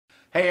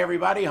Hey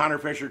everybody, Hunter,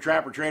 Fisher,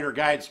 Trapper, Trader,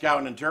 Guide, Scout,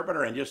 and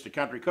Interpreter, and just a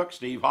country cook,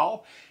 Steve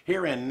Hall,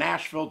 here in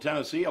Nashville,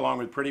 Tennessee, along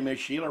with pretty Miss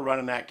Sheila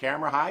running that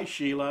camera. Hi,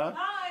 Sheila.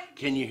 Hi.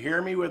 Can you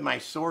hear me with my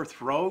sore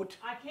throat?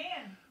 I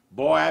can.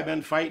 Boy, I've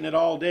been fighting it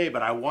all day,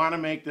 but I want to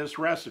make this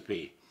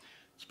recipe.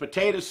 It's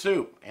potato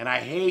soup, and I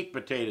hate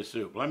potato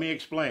soup. Let me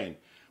explain.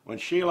 When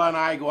Sheila and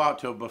I go out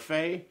to a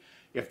buffet,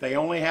 if they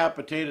only have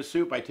potato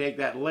soup, I take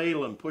that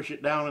ladle and push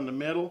it down in the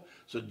middle,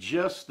 so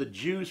just the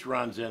juice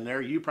runs in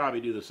there. You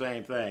probably do the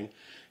same thing.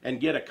 And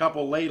get a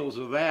couple ladles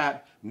of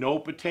that, no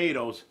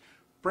potatoes.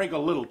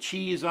 Sprinkle a little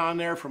cheese on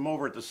there from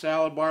over at the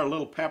salad bar, a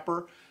little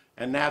pepper,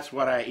 and that's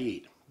what I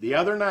eat. The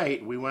other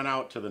night, we went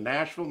out to the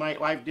Nashville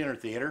Nightlife Dinner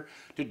Theater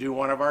to do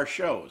one of our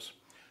shows.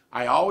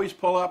 I always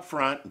pull up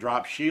front,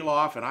 drop Sheila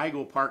off, and I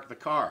go park the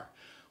car.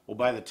 Well,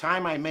 by the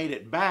time I made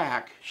it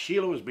back,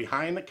 Sheila was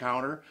behind the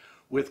counter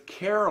with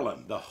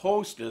Carolyn, the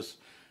hostess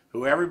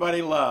who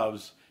everybody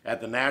loves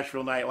at the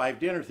Nashville Nightlife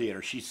Dinner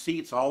Theater. She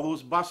seats all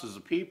those buses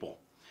of people.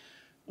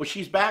 Well,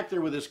 she's back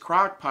there with this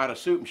crock pot of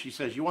soup, and she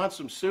says, "You want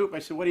some soup?" I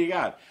said, "What do you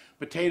got?"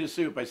 "Potato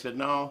soup." I said,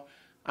 "No,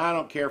 I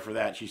don't care for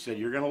that." She said,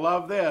 "You're going to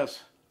love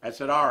this." I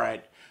said, "All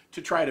right,"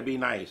 to try to be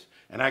nice.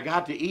 And I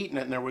got to eating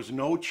it, and there was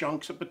no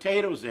chunks of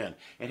potatoes in.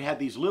 It had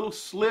these little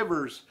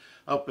slivers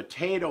of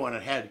potato, and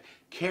it had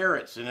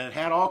carrots, and it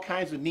had all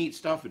kinds of neat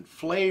stuff and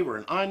flavor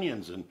and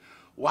onions, and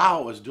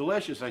wow, it was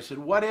delicious. I said,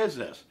 "What is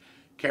this?"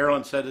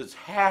 Carolyn said, "It's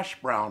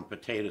hash brown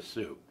potato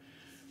soup."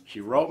 She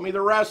wrote me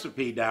the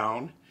recipe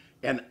down.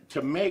 And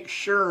to make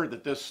sure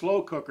that this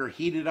slow cooker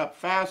heated up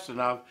fast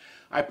enough,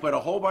 I put a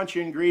whole bunch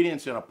of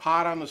ingredients in a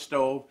pot on the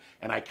stove,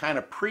 and I kind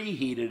of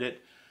preheated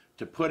it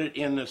to put it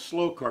in this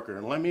slow cooker.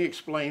 And let me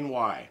explain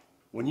why.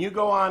 When you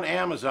go on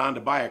Amazon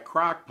to buy a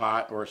crock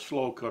pot or a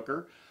slow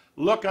cooker,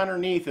 look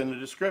underneath in the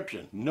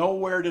description.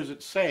 Nowhere does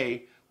it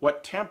say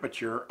what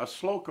temperature a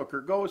slow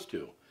cooker goes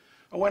to.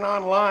 I went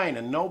online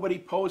and nobody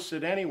posts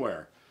it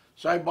anywhere.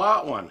 So I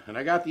bought one, and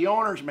I got the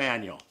owner's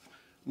manual.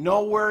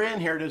 Nowhere in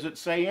here does it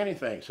say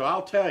anything. So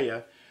I'll tell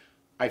you,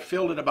 I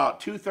filled it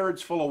about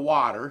 2/3 full of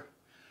water,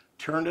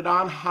 turned it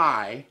on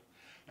high,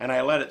 and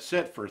I let it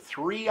sit for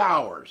 3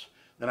 hours.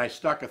 Then I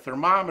stuck a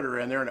thermometer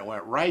in there, and it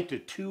went right to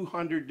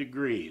 200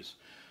 degrees.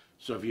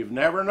 So if you've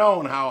never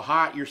known how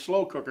hot your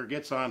slow cooker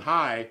gets on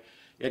high,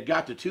 it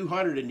got to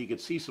 200, and you could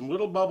see some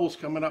little bubbles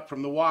coming up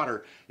from the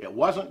water. It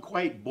wasn't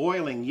quite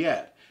boiling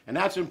yet. And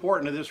that's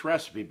important to this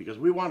recipe because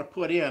we want to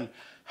put in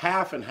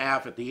half and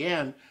half at the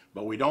end,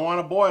 but we don't want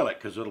to boil it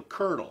because it'll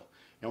curdle.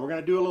 And we're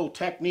going to do a little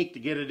technique to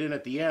get it in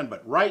at the end.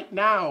 But right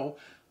now,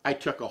 I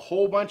took a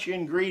whole bunch of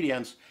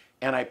ingredients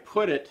and I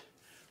put it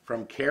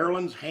from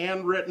Carolyn's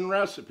handwritten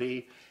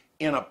recipe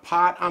in a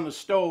pot on the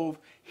stove,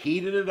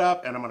 heated it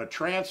up, and I'm going to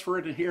transfer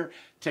it in here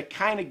to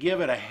kind of give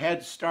it a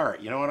head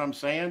start. You know what I'm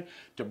saying?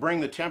 To bring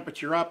the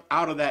temperature up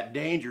out of that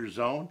danger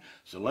zone.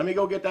 So let me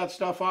go get that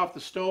stuff off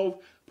the stove,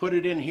 put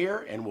it in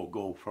here, and we'll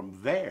go from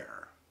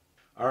there.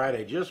 All right,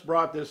 I just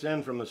brought this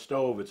in from the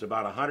stove. It's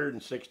about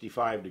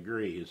 165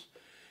 degrees.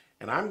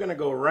 And I'm going to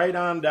go right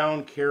on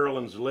down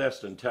Carolyn's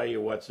list and tell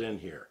you what's in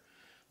here.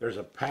 There's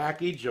a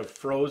package of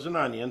frozen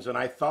onions, and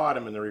I thawed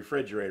them in the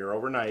refrigerator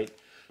overnight,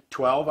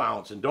 12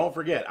 ounce. And don't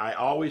forget, I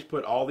always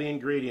put all the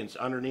ingredients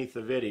underneath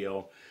the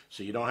video,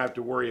 so you don't have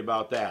to worry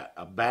about that.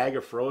 A bag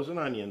of frozen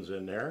onions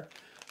in there.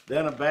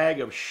 Then a bag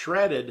of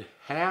shredded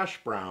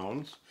hash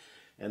browns.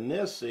 And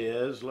this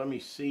is, let me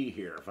see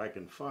here if I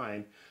can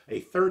find, a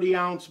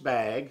 30-ounce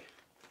bag.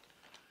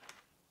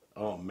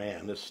 Oh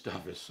man, this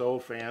stuff is so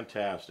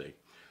fantastic.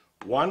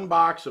 1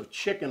 box of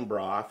chicken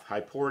broth. I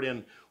poured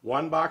in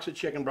 1 box of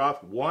chicken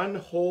broth, 1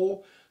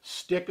 whole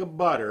stick of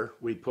butter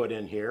we put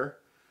in here,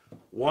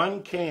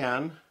 1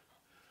 can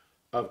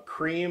of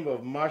cream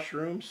of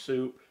mushroom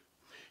soup.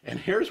 And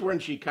here's when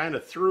she kind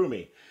of threw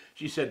me.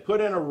 She said,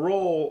 "Put in a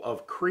roll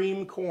of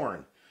cream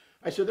corn."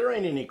 I said, "There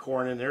ain't any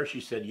corn in there."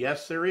 She said,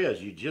 "Yes, there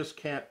is. You just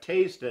can't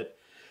taste it.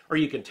 Or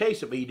you can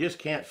taste it, but you just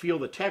can't feel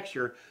the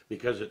texture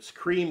because it's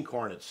cream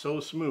corn. It's so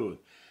smooth."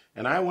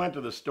 And I went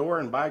to the store,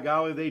 and by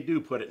golly, they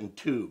do put it in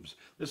tubes.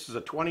 This is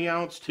a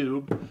 20-ounce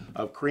tube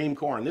of cream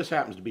corn. This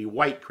happens to be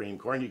white cream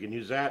corn. You can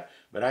use that,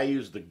 but I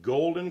use the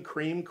golden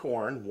cream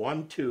corn,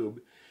 1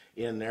 tube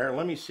in there.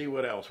 Let me see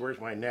what else. Where's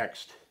my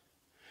next?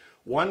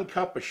 1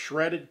 cup of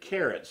shredded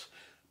carrots.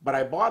 But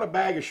I bought a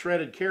bag of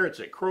shredded carrots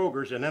at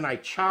Kroger's, and then I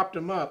chopped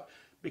them up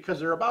because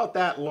they're about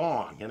that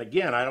long. And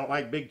again, I don't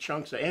like big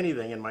chunks of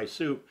anything in my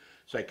soup,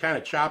 so I kind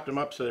of chopped them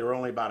up so they were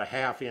only about a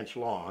 1/2 inch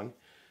long.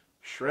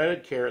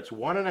 Shredded carrots,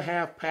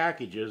 1.5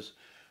 packages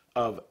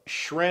of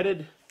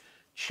shredded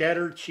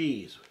cheddar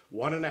cheese,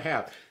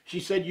 1.5.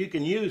 She said you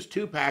can use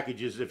 2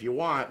 packages if you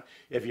want,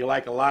 if you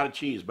like a lot of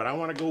cheese, but I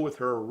want to go with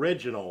her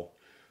original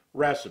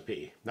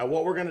recipe. Now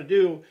what we're going to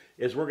do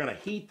is we're going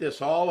to heat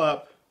this all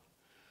up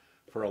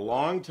for a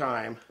long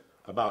time,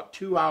 about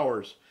 2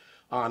 hours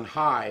on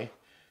high,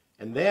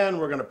 and then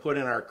we're going to put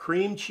in our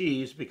cream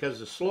cheese because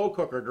the slow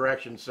cooker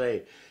directions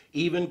say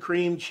even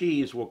cream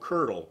cheese will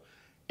curdle.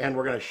 And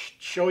we're going to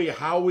show you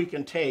how we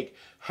can take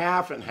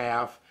half and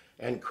half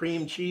and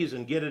cream cheese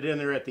and get it in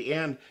there at the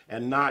end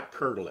and not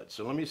curdle it.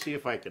 So let me see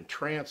if I can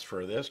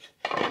transfer this.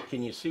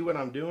 Can you see what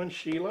I'm doing,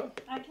 Sheila?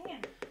 I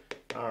can.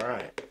 All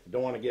right.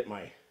 Don't want to get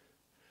my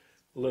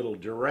little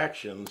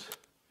directions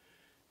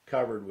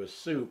covered with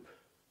soup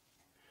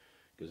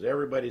because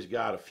everybody's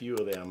got a few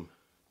of them.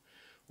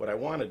 What I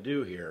want to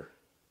do here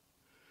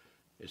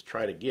is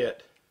try to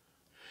get,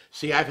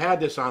 see, I've had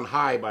this on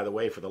high, by the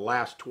way, for the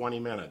last 20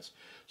 minutes.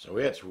 So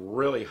it's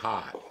really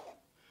hot.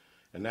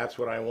 And that's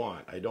what I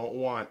want. I don't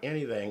want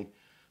anything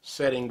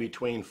setting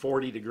between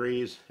 40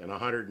 degrees and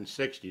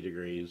 160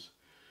 degrees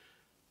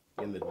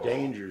in the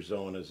danger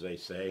zone, as they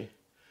say.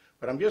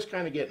 But I'm just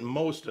kind of getting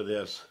most of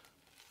this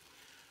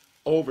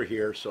over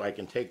here so I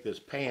can take this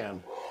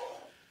pan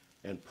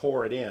and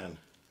pour it in.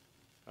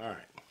 All right.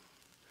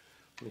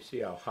 Let me see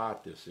how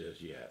hot this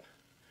is yet.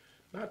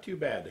 Not too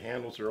bad. The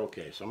handles are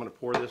okay. So I'm going to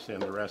pour this in,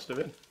 the rest of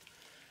it.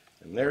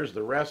 And there's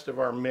the rest of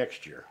our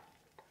mixture.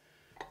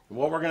 And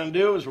what we're going to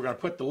do is we're going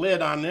to put the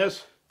lid on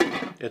this.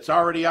 It's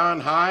already on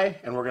high,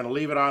 and we're going to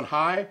leave it on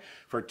high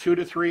for 2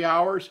 to 3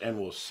 hours, and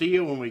we'll see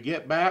you when we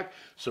get back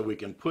so we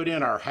can put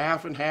in our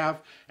half and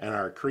half and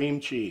our cream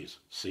cheese.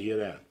 See you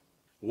then.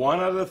 One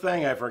other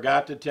thing I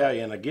forgot to tell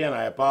you, and again,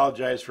 I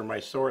apologize for my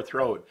sore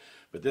throat,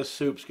 but this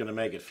soup's going to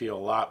make it feel a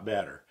lot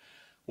better.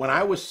 When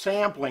I was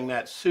sampling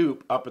that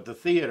soup up at the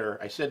theater,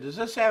 I said, does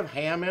this have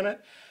ham in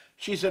it?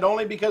 She said,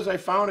 only because I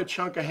found a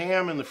chunk of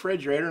ham in the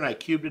refrigerator and I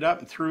cubed it up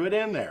and threw it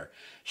in there.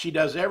 She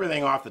does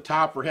everything off the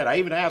top of her head. I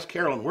even asked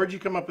Carolyn, where'd you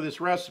come up with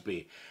this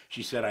recipe?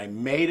 She said, I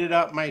made it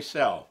up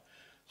myself.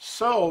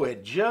 So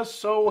it just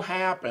so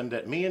happened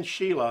that me and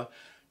Sheila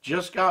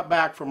just got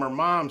back from her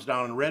mom's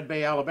down in Red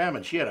Bay, Alabama,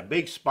 and she had a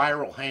big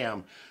spiral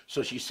ham,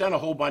 so she sent a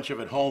whole bunch of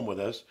it home with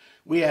us.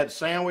 We had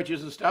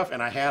sandwiches and stuff,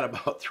 and I had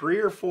about 3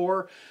 or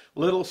 4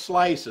 little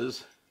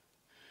slices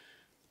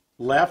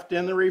left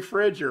in the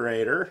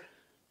refrigerator,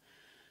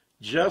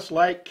 just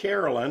like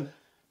Carolyn.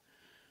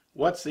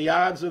 What's the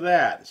odds of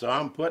that? So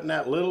I'm putting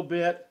that little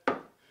bit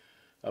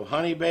of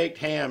honey baked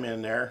ham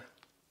in there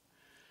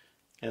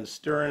and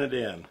stirring it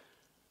in.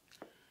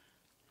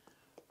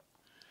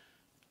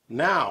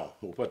 Now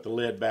we'll put the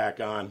lid back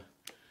on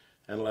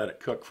and let it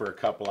cook for a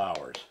couple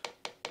hours.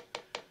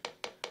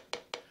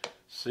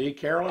 See,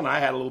 Carolyn, I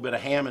had a little bit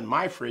of ham in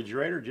my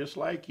refrigerator just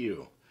like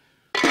you.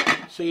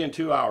 See you in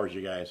 2 hours,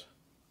 you guys.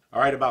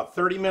 All right, about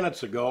 30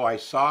 minutes ago, I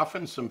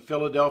softened some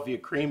Philadelphia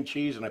cream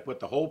cheese and I put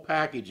the whole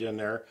package in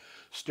there,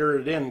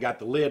 stirred it in, got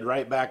the lid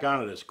right back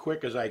on it as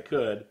quick as I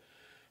could.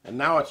 And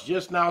now it's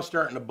just now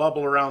starting to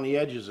bubble around the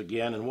edges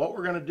again. And what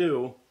we're going to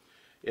do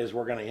is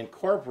we're going to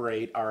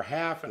incorporate our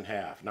half and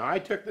half. Now, I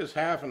took this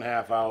half and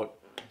half out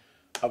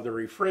of the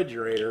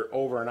refrigerator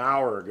over an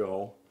hour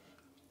ago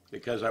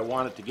because I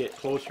want it to get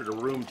closer to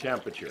room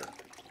temperature.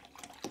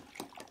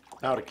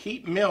 Now, to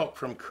keep milk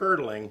from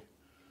curdling,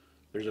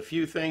 there's a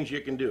few things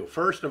you can do.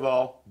 First of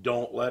all,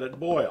 don't let it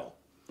boil.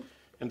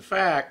 In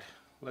fact,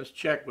 let's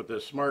check with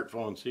this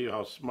smartphone, see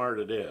how smart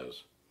it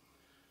is.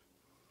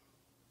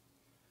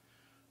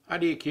 How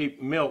do you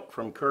keep milk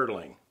from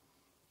curdling?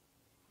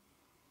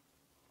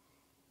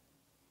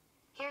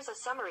 Here's a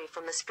summary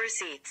from the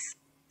Spruce Eats.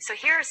 So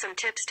here are some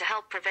tips to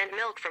help prevent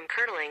milk from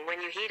curdling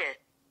when you heat it.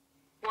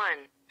 1.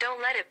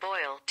 Don't let it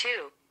boil.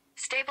 2.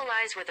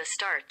 Stabilize with a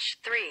starch.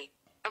 3.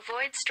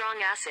 Avoid strong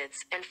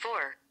acids. And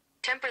 4.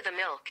 Temper the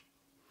milk.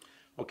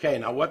 Okay,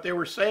 now what they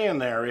were saying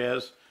there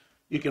is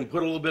you can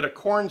put a little bit of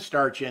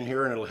cornstarch in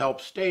here and it'll help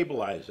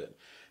stabilize it.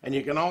 And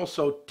you can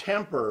also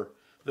temper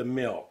the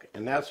milk.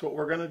 And that's what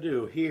we're going to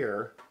do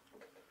here.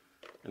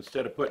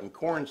 Instead of putting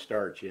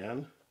cornstarch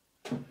in,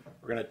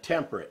 we're going to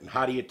temper it. And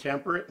how do you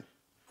temper it?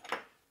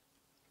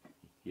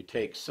 You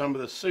take some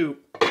of the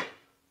soup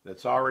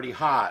that's already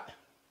hot.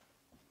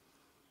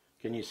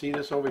 Can you see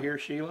this over here,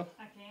 Sheila?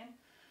 I can.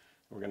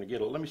 We're going to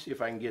get a, let me see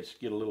if I can get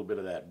a little bit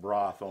of that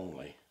broth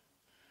only.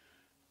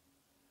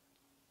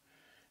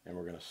 And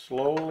we're going to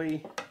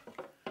slowly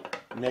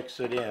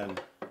mix it in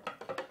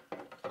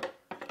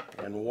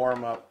and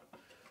warm up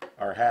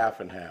our half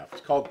and half.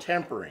 It's called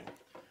tempering.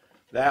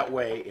 That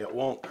way it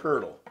won't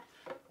curdle.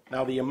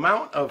 Now, the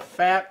amount of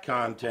fat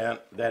content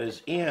that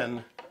is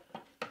in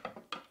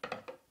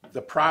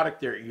the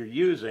product that you're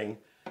using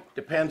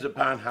depends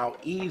upon how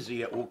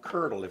easy it will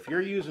curdle. If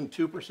you're using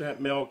 2%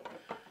 milk,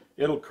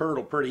 it'll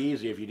curdle pretty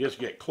easy if you just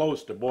get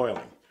close to boiling.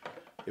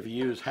 If you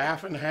use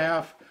half and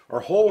half, or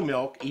whole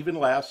milk, even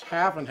less,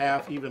 half and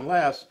half, even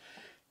less,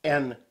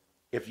 and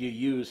if you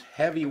use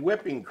heavy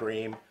whipping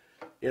cream,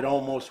 it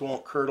almost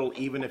won't curdle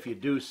even if you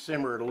do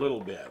simmer it a little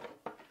bit.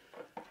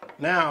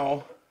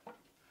 Now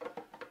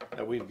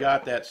that we've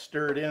got that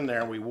stirred in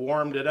there and we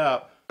warmed it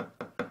up,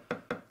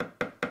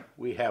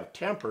 we have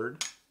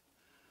tempered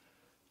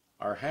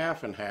our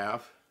half and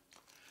half,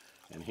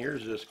 and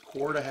here's this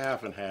quart of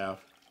half and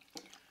half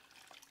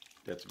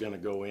that's going to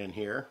go in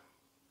here.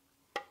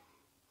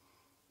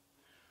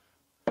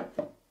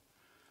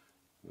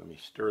 Let me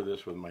stir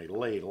this with my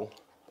ladle.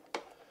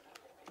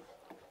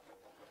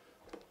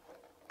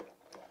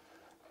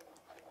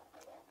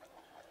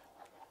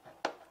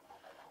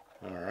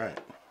 All right.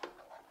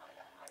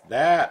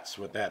 That's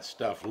what that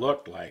stuff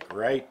looked like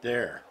right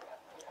there.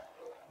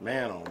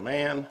 Man, oh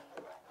man.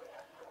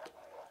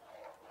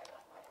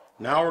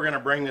 Now we're going to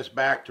bring this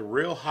back to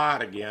real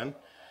hot again.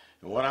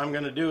 And what I'm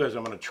going to do is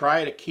I'm going to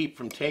try to keep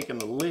from taking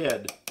the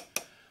lid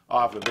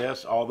off of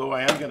this, although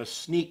I am going to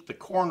sneak the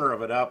corner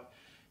of it up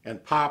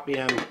and pop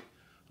in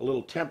a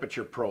little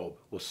temperature probe.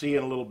 We'll see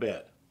in a little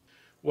bit.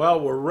 Well,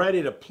 we're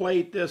ready to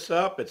plate this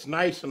up. It's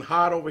nice and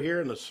hot over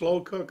here in the slow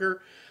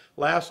cooker.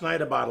 Last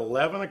night about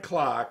 11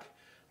 o'clock,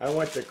 I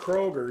went to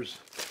Kroger's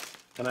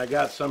and I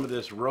got some of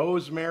this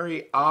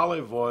rosemary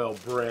olive oil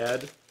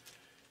bread.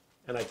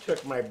 And I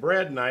took my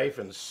bread knife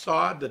and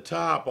sawed the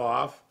top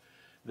off.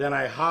 Then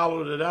I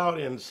hollowed it out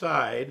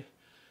inside.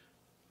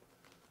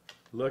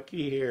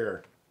 Looky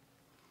here.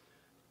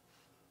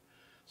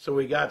 So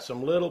we got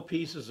some little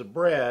pieces of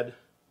bread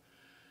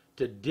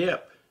to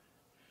dip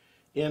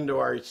into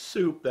our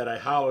soup that I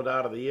hollowed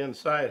out of the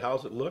inside.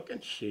 How's it looking,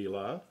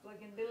 Sheila?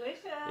 Looking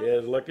delicious.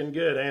 It's looking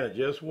good, ain't it?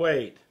 Just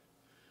wait.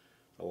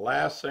 The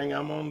last thing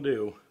I'm going to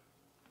do,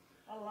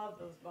 I love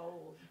those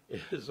bowls,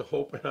 is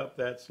open up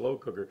that slow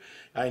cooker.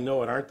 I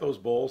know it. Aren't those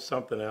bowls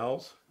something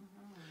else?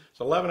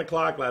 So 11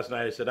 o'clock last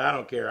night, I said, I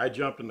don't care. I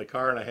jumped in the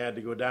car and I had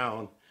to go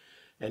down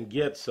and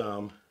get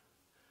some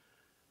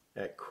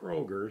at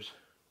Kroger's.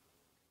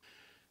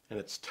 And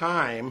it's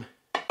time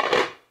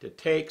to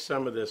take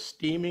some of this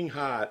steaming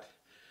hot,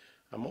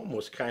 I'm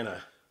almost kind of,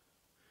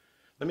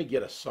 let me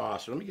get a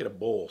saucer. Let me get a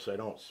bowl so I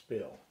don't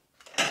spill.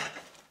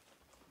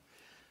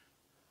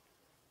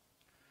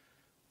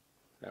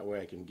 That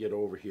way I can get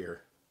over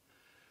here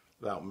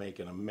without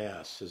making a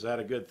mess. Is that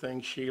a good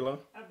thing, Sheila?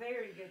 a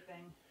very good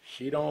thing.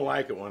 She don't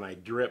like it when I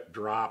drip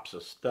drops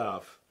of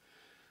stuff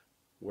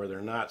where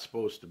they're not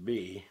supposed to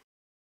be.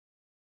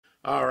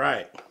 All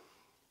right,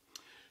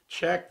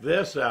 check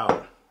this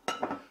out.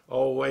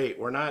 Oh wait,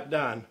 we're not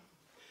done.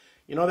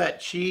 You know that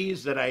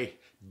cheese that I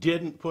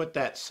didn't put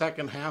that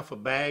second half a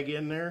bag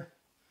in there?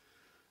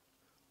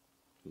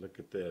 Look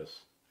at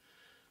this.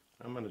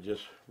 I'm going to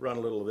just run a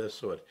little of this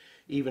so it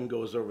even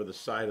goes over the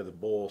side of the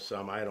bowl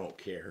some. I don't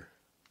care.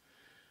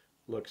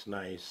 Looks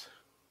nice.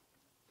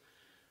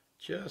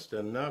 Just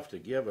enough to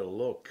give it a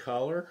little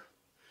color.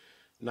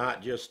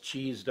 Not just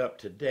cheesed up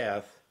to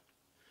death,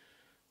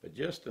 but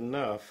just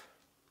enough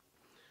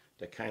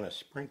to kind of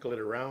sprinkle it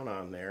around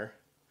on there.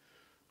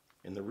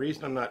 And the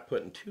reason I'm not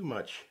putting too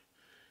much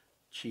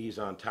cheese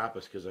on top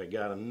is because I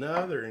got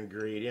another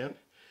ingredient.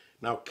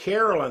 Now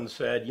Carolyn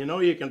said, you know,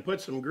 you can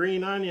put some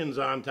green onions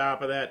on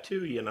top of that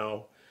too, you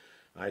know.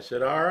 I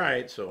said, all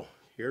right, so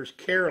here's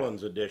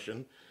Carolyn's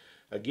addition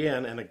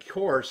again. And of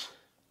course,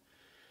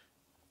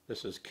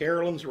 this is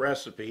Carolyn's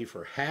recipe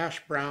for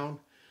hash brown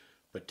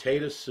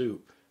potato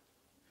soup.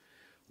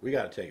 We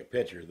got to take a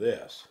picture of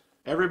this.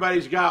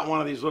 Everybody's got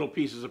one of these little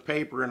pieces of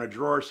paper in a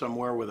drawer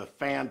somewhere with a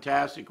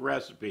fantastic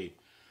recipe.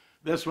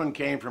 This one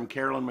came from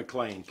Carolyn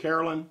McLean.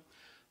 Carolyn,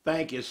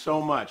 thank you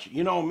so much.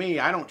 You know me,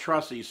 I don't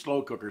trust these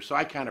slow cookers, so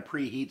I kind of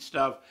preheat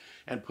stuff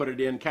and put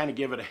it in, kind of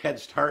give it a head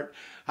start.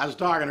 I was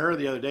talking to her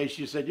the other day.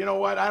 She said, you know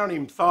what, I don't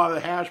even thaw the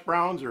hash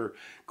browns or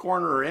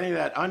corn or any of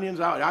that onions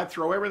out. I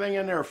throw everything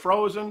in there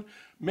frozen,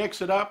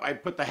 mix it up. I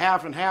put the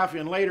half and half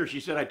in later.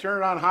 She said, I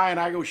turn it on high and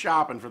I go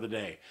shopping for the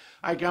day.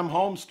 I come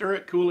home, stir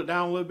it, cool it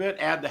down a little bit,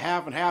 add the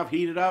half and half,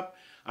 heat it up.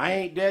 I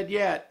ain't dead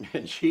yet.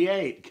 And she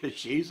ain't, because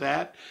she's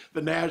at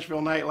the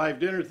Nashville Nightlife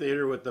Dinner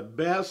Theater with the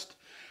best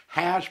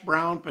hash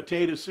brown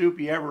potato soup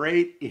you ever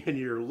ate in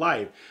your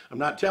life. I'm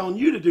not telling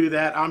you to do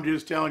that. I'm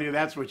just telling you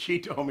that's what she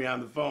told me on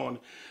the phone.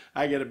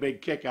 I get a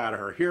big kick out of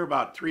her. Here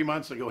about 3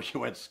 months ago, she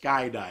went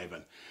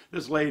skydiving.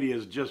 This lady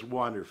is just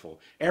wonderful.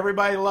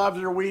 Everybody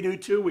loves her. We do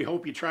too. We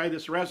hope you try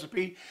this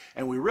recipe,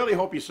 and we really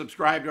hope you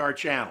subscribe to our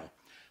channel.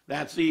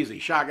 That's easy.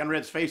 Shotgun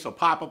Red's face will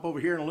pop up over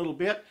here in a little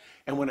bit,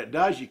 and when it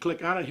does, you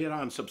click on it, hit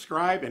on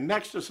subscribe, and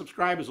next to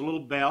subscribe is a little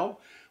bell.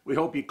 We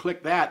hope you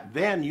click that.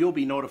 Then you'll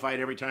be notified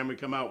every time we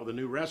come out with a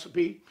new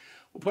recipe.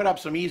 We'll put up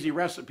some easy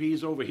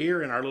recipes over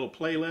here in our little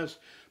playlist,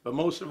 but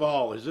most of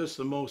all, is this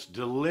the most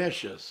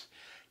delicious,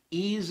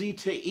 easy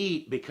to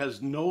eat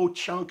because no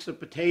chunks of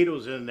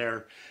potatoes in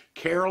there,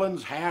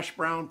 Carolyn's hash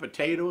brown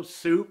potato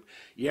soup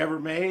you ever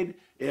made?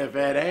 If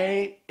it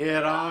ain't,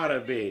 it ought to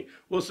be.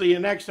 We'll see you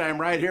next time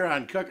right here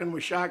on Cooking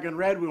with Shotgun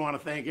Red. We want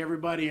to thank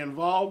everybody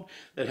involved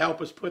that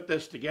helped us put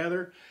this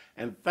together.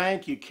 And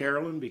thank you,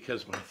 Carolyn,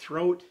 because my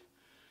throat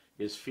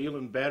is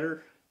feeling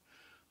better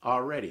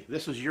already.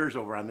 This is yours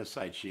over on this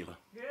side, Sheila.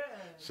 Good.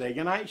 Say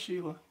goodnight,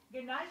 Sheila.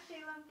 Good night,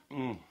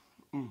 Sheila.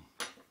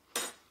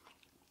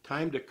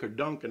 Time to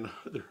dunk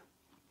another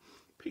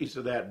piece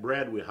of that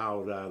bread we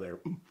hollowed out of there.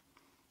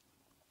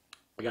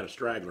 I got a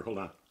straggler. Hold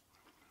on.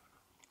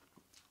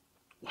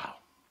 Wow.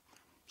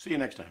 See you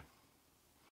next time.